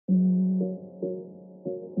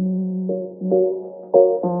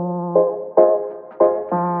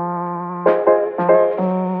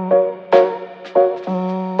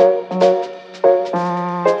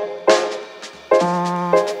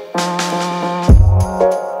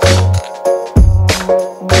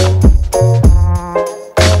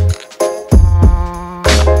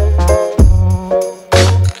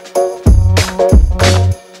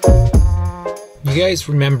guys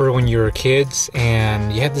remember when you were kids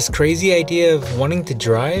and you had this crazy idea of wanting to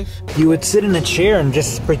drive? You would sit in a chair and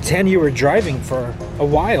just pretend you were driving for a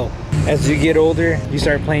while. As you get older, you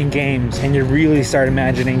start playing games and you really start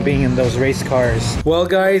imagining being in those race cars. Well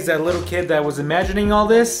guys, that little kid that was imagining all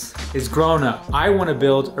this is grown up. I want to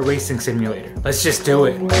build a racing simulator. Let's just do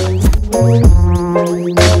it.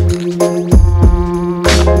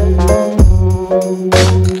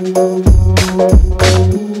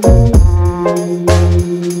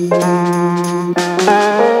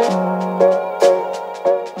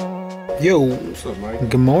 Yo, what's up,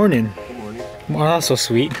 Mike? Good morning. Good morning. Oh, that's so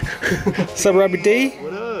sweet. What's up, Robert D?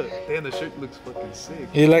 What up? Damn, the shirt looks fucking sick.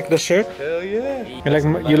 You like the shirt? Hell yeah.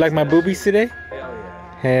 You like my boobies today? Hell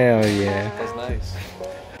yeah. Hell yeah. That's nice.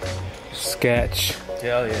 Sketch.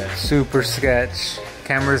 Hell yeah. Super sketch.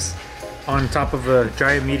 Cameras on top of a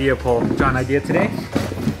giant media pole. John, idea today?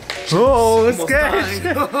 Oh, sketch!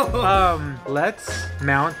 Let's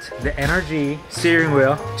mount the NRG steering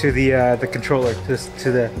wheel to the controller,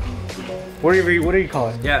 to the what do you call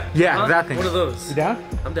it? Yeah. Yeah, that thing. One of those. You down?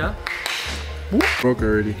 I'm down. Broke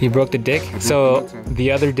already. He broke the dick. So the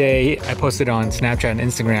other day I posted on Snapchat and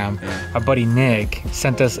Instagram, our buddy Nick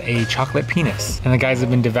sent us a chocolate penis. And the guys have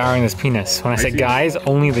been devouring this penis. When I said guys,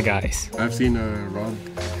 only the guys. I've seen Rob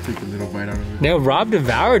take a little bite out of it. No, Rob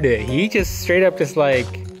devoured it. He just straight up just like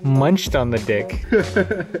munched on the dick.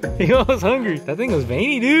 He was hungry. That thing was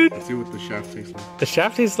veiny, dude. Let's see what the shaft tastes like. The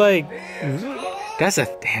shaft tastes like, that's a,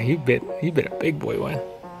 damn, you bit a big boy one.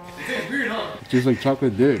 Just like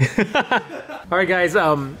chocolate dick. Alright guys,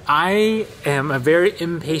 I am a very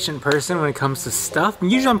impatient person when it comes to stuff.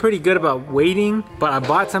 Usually I'm pretty good about waiting, but I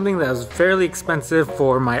bought something that was fairly expensive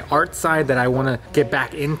for my art side that I want to get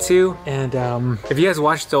back into. And if you guys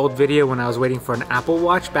watched the old video when I was waiting for an Apple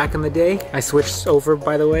Watch back in the day, I switched over,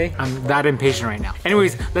 by the way. I'm that impatient right now.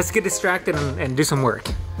 Anyways, let's get distracted and do some work.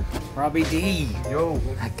 Robbie D, yo,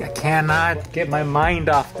 I cannot get my mind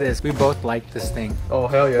off this. We both like this thing. Oh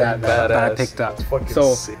hell yeah, that I picked up.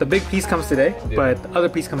 So sick. the big piece comes today, Yeah. but the other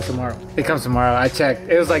piece comes tomorrow. It comes tomorrow. I checked.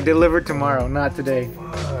 It was like delivered tomorrow, not today.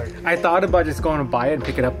 Fuck. I thought about just going to buy it and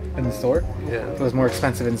pick it up in the store. Yeah. It was more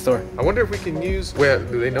expensive in the store. I wonder if we can use. Wait,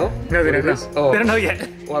 do they know? No, they what don't it know. is? Oh. They don't know yet.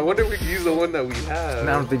 Well, I wonder if we can use the one that we have.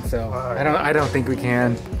 I don't think so. I don't think we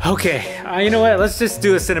can. Okay, you know what? Let's just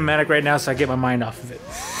do a cinematic right now so I get my mind off of it.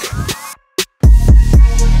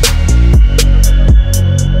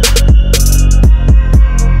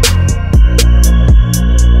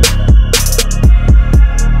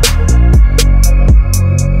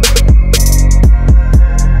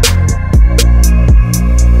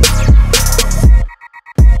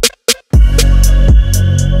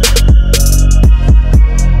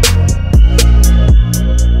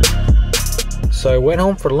 So I went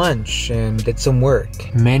home for lunch and did some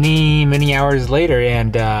work. Many hours later,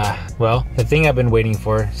 and well, the thing I've been waiting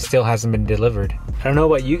for still hasn't been delivered. I don't know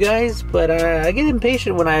about you guys, but I get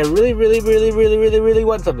impatient when I really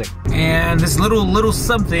want something. And this little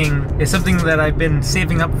something is something that I've been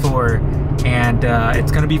saving up for, and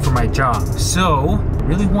it's gonna be for my job. So I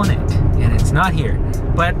really want it, and it's not here.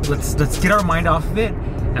 But let's get our mind off of it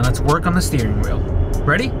and let's work on the steering wheel.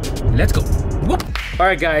 Ready? Let's go. Whoop. All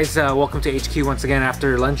right guys, welcome to HQ once again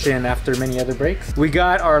after lunch and after many other breaks. We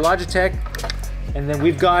got our Logitech, and then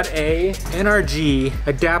we've got a NRG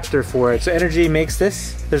adapter for it. So NRG makes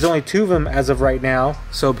this. There's only 2 of them as of right now,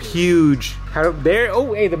 so huge.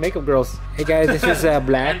 Oh, hey, the makeup girls. Hey guys, this is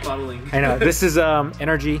Black. I know, this is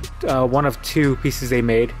NRG, one of 2 pieces they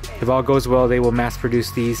made. If all goes well, they will mass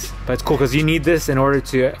produce these. But it's cool because you need this in order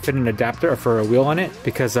to fit an adapter or for a wheel on it,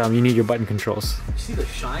 because you need your button controls. You see the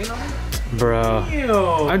shine on it? Bro.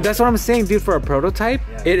 That's what I'm saying, dude, for a prototype,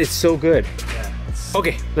 it is so good. Yeah.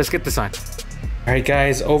 Okay, let's get this on. All right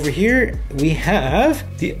guys, over here we have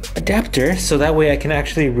the adapter, so that way I can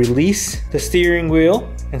actually release the steering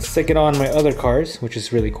wheel and stick it on my other cars, which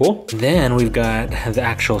is really cool. Then we've got the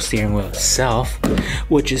actual steering wheel itself,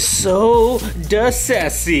 which is so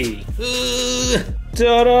sassy.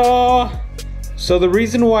 Ta-da! So the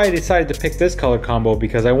reason why I decided to pick this color combo,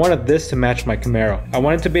 because I wanted this to match my Camaro. I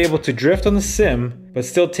wanted to be able to drift on the sim, but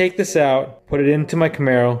still take this out, put it into my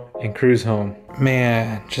Camaro, and cruise home.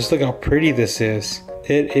 Man, just look how pretty this is.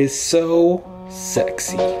 It is so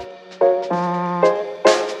sexy.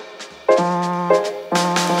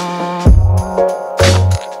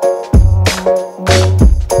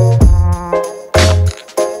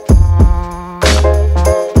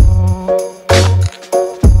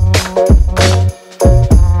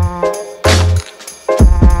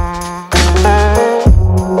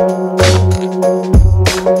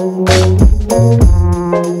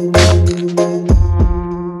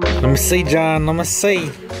 John, let me see.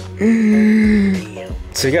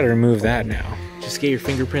 So you gotta remove that now. Just get your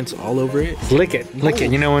fingerprints all over it. Lick it, lick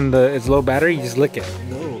it. You know when it's low battery, you just lick it.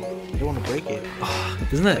 No, you don't want to break it. Oh,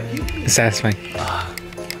 isn't that It's satisfying.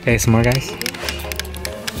 Hey, some more guys.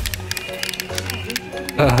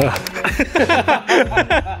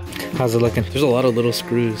 How's it looking? There's a lot of little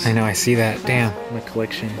screws I know, I see that. Damn. in my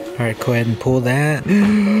collection. All right, go ahead and pull that.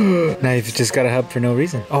 Now you've just got a hub for no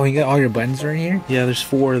reason. Oh, you got all your buttons right here? Yeah, there's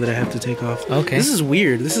 4 that I have to take off. Okay. This is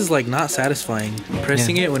weird. This is like not satisfying.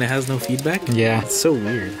 Pressing it when it has no feedback. Yeah. It's so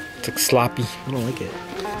weird. It's like sloppy. I don't like it.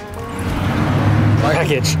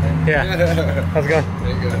 Package. Yeah. How's it going?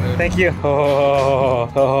 There you go, man. Thank you.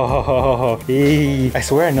 I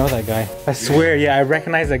swear I know that guy. I swear, yeah, I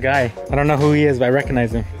recognize that guy. I don't know who he is, but I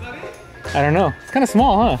recognize him. I don't know. It's kind of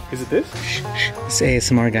small, huh? Is it this? It's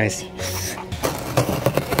ASMR, guys.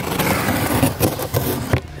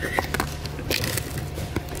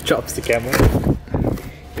 Chops the camera.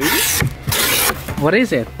 What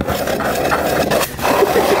is it?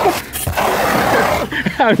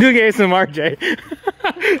 I'm doing ASMR, Jay.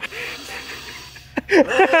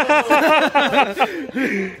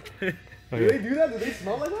 Do they do that? Do they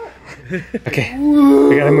smell like that? Okay,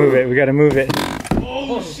 we gotta move it. We gotta move it.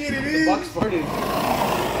 Oh shit! It is. The box farted.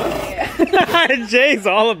 Jay's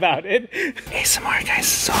all about it. ASMR, guys.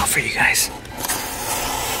 This is all for you guys.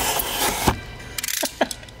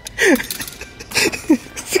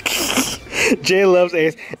 Jay loves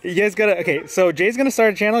AS. You guys gotta, okay, so Jay's gonna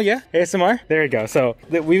start a channel, yeah? ASMR? There you go. So,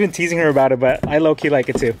 we've been teasing her about it, but I low-key like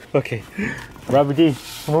it too. Okay, Robbie D,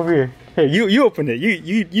 come over here. Hey, you opened it.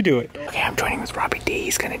 You do it. Okay, I'm joining with Robbie D.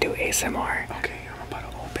 He's gonna do ASMR. Okay, I'm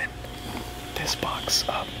about to open this box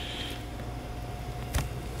up.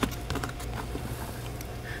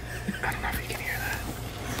 I don't know if you can hear that.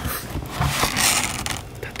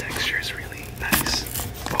 The texture is really nice.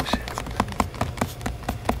 Oh shit.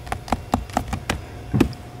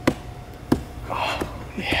 Oh,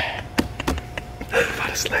 yeah. I'm about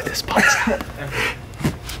to slide this box out.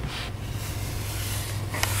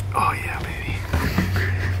 Oh yeah, baby.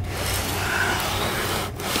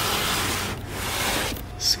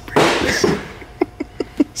 Super nice.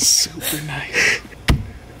 Super nice.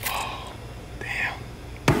 Oh, damn.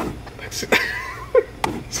 That's it.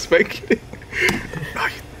 Spanking it. Oh,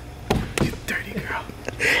 you dirty girl.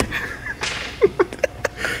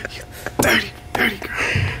 You dirty girl.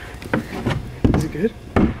 Is it good?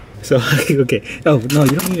 So, okay. Oh, no,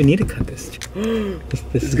 you don't even need to cut this.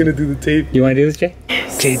 This is gonna do the tape. You want to do this, Jay?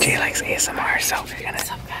 JJ likes ASMR, so you're gonna.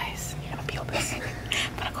 What's up, guys? You're gonna peel this. I'm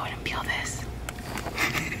gonna go ahead and peel this.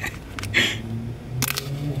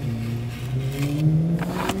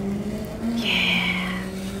 Yeah.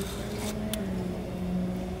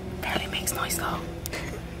 Barely makes noise though.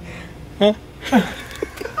 Huh?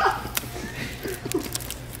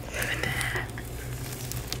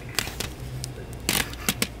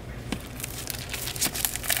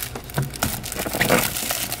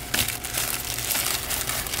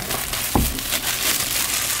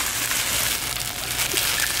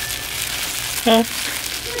 Huh?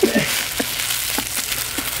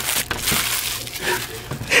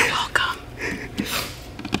 You're welcome.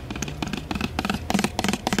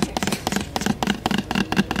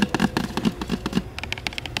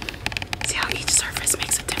 See how each surface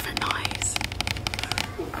makes a different noise?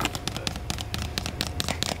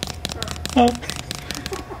 Huh?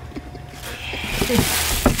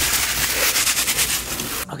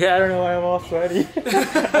 Okay, I don't know why I'm all sweaty.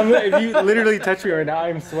 If you literally touch me right now,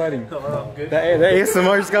 I'm sweating. Oh, I'm good. The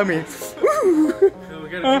ASMR just got me.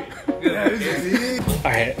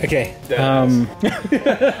 Alright, okay.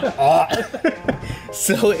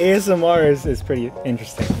 So ASMR is pretty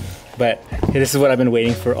interesting. But this is what I've been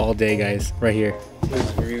waiting for all day, guys. Right here.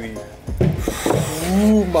 It's really.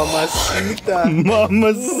 Ooh, mamacita.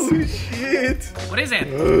 Mamacita. Oh, shit. What is it?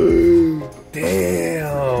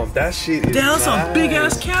 Damn, that shit is That's nice. a big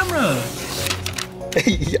ass camera.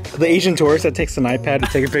 The Asian tourist that takes an iPad to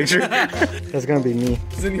take a picture. That's gonna be me.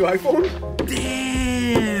 Is it a new iPhone?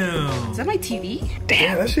 Damn. Is that my TV?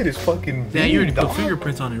 Damn, that shit is fucking Yeah, you already big, put dog.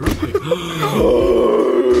 fingerprints on it real quick.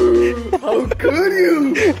 How could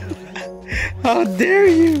you? How dare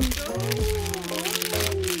you?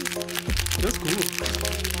 That's cool.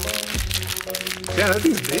 Yeah, that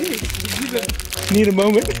thing's big. Need a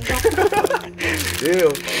moment.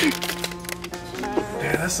 Damn.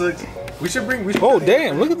 Yeah, that sucks. We should bring. Oh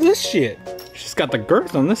damn! Look at this shit. She's got the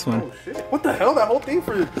girth on this one. Oh shit! What the hell? That whole thing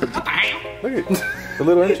for. What the hell? Look at the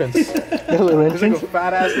little entrance. The little It's like entrance. a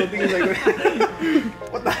fat ass little thing. It's like,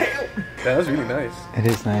 what the hell? Yeah, that's really nice. It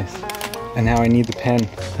is nice. And now I need the pen.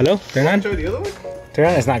 Hello? Turn on. Show the other one. Turn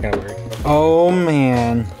on, it's not gonna work. Oh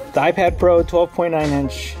man. The iPad Pro 12.9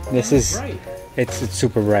 inch. This is, it's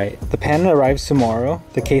super bright. The pen arrives tomorrow.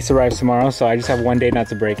 The case arrives tomorrow, so I just have one day not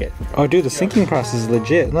to break it. Oh dude, the syncing process is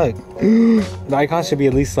legit, look. The icon should be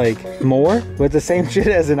at least like more, with the same shit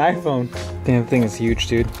as an iPhone. Damn, the thing is huge,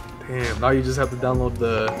 dude. Damn, now you just have to download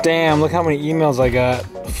the... Damn, look how many emails I got.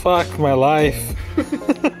 Fuck my life.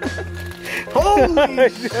 Holy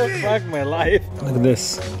shit! Fuck my life. Look at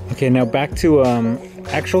this. Okay, now back to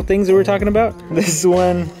actual things that we're talking about. This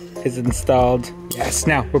one is installed. Yes,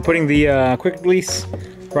 now we're putting the quick release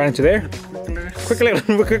right into there. Quick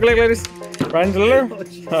release right into there.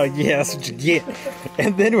 Oh yeah, that's what you get.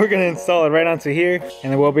 And then we're gonna install it right onto here,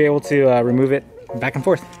 and then we'll be able to remove it back and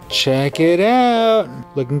forth. Check it out.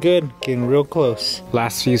 Looking good, getting real close.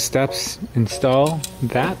 Last few steps, install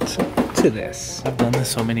that to this. I've done this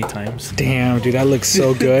so many times. Damn, dude, that looks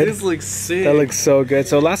so good. This looks sick. That looks so good.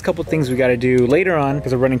 So last couple things we got to do later on,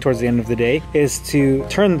 because we're running towards the end of the day, is to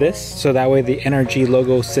turn this so that way the NRG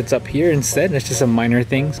logo sits up here instead. It's just some minor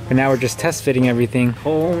things. But now we're just test fitting everything.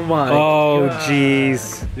 Oh my Oh God.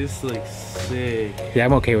 jeez. This looks sick. Yeah,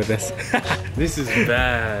 I'm okay with this. This is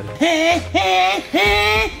bad.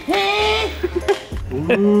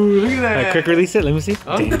 Ooh, look at that. Quick release it. Let me see.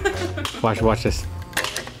 Oh. Damn. Watch this.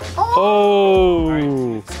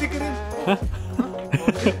 Oh. Stick it in.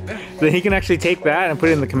 Then he can actually take that and put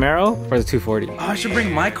it in the Camaro or the 240. Oh, I should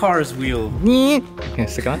bring my car's wheel. Okay,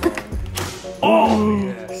 stick on.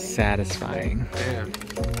 Oh, satisfying. Damn.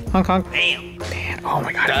 Honk honk. Damn. Oh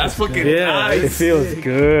my god. That's fucking Yeah, nice. it feels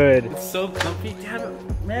good. It's so comfy. Damn,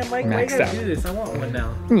 man, Mike, why you Maxed gotta out. do this? I want one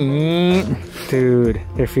now. Dude,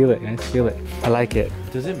 here, feel it, guys. Feel it. I like it.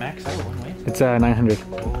 Does it max out one way? It's 900.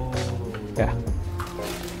 Oh. Yeah.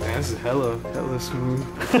 Man, this is hella smooth.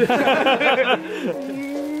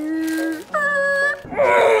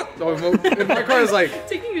 Oh, if my car is like...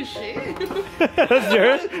 Taking a shit. That's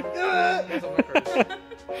yours? That's on my car.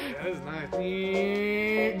 That is nice.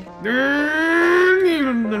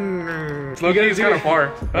 Look at it's kind of far.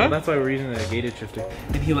 Huh? That's why we're using the gated shifter.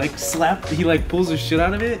 And he like pulls the shit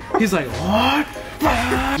out of it. He's like, what?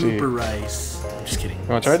 Smurfinwrx. I'm just kidding. You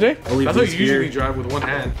want to try, Jay? I'll leave That's how this you usually here. drive with one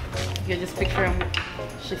hand. You just picture him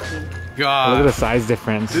shifting. God. Look at the size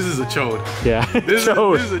difference. This is a chode. Yeah. This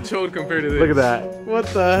Chode. is a chode compared to this. Look at that. What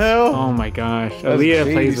the hell? Oh my gosh. That's Aaliyah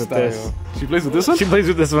baby plays with style. this. She plays with this one? She plays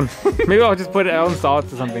with this one. Maybe I'll just I'll install it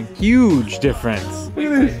to something. Huge difference. Look at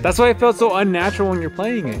this. That's why it felt so unnatural when you're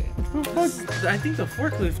playing it. I think the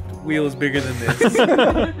forklift wheel is bigger than this.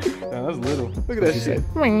 Yeah, that's little. Look at that shit.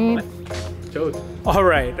 Chode. All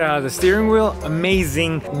right, the steering wheel,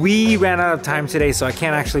 amazing. We ran out of time today, so I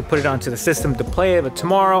can't actually put it onto the system to play it, but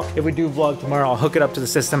tomorrow, if we do vlog tomorrow, I'll hook it up to the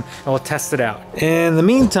system and we'll test it out. In the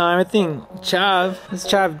meantime, I think Chav, what's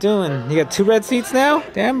Chav doing? You got 2 red seats now?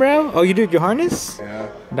 Damn, bro. Oh, you did your harness? Yeah.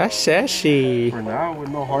 That's sassy. For now, with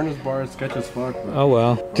no harness bar, it's sketch as fuck. But Oh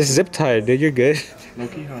well, just zip tie it, dude, you're good. low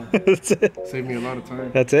key, huh? That's it. Saved me a lot of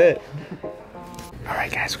time. That's it. All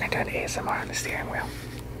right, guys, we're gonna do an ASMR on the steering wheel.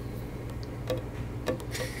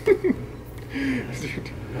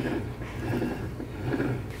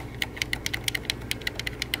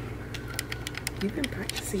 You've been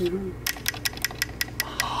practicing.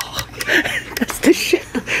 That's the shit.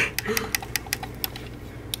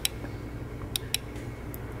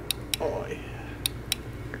 Oh, yeah.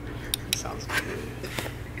 Sounds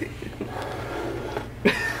good.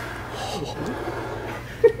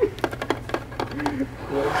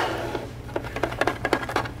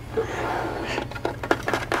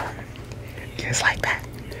 You guys like that?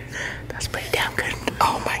 That's pretty damn good.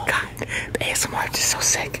 Oh my god. The ASMR is just so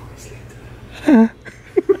sick.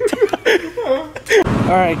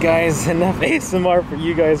 Alright guys, enough ASMR for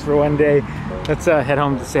you guys for one day. Let's head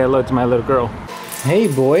home to say hello to my little girl. Hey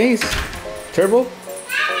boys. Turbo?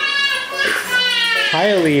 Hi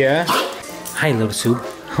Aaliyah. Hi little soup.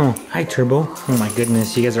 Oh, hi Turbo. Oh my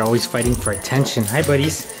goodness, you guys are always fighting for attention. Hi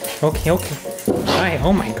buddies. Okay, okay. Hi,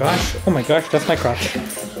 oh my gosh. Oh my gosh, that's my crotch.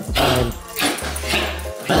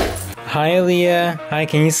 Hi Aaliyah. Hi,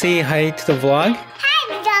 can you say hi to the vlog?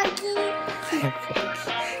 Hi, doggy.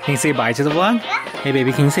 Can you say bye to the vlog? Hey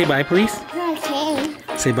baby, can you say bye please? Okay.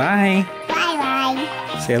 Say bye.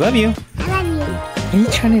 Bye-bye. Say I love you. I love you. What are you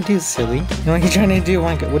trying to do, silly? What are you trying to do?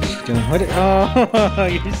 What is she doing? Oh,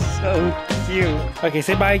 you're so cute. Okay,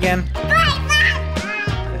 say bye again.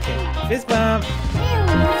 Bye-bye. Okay, fist bump. Bye.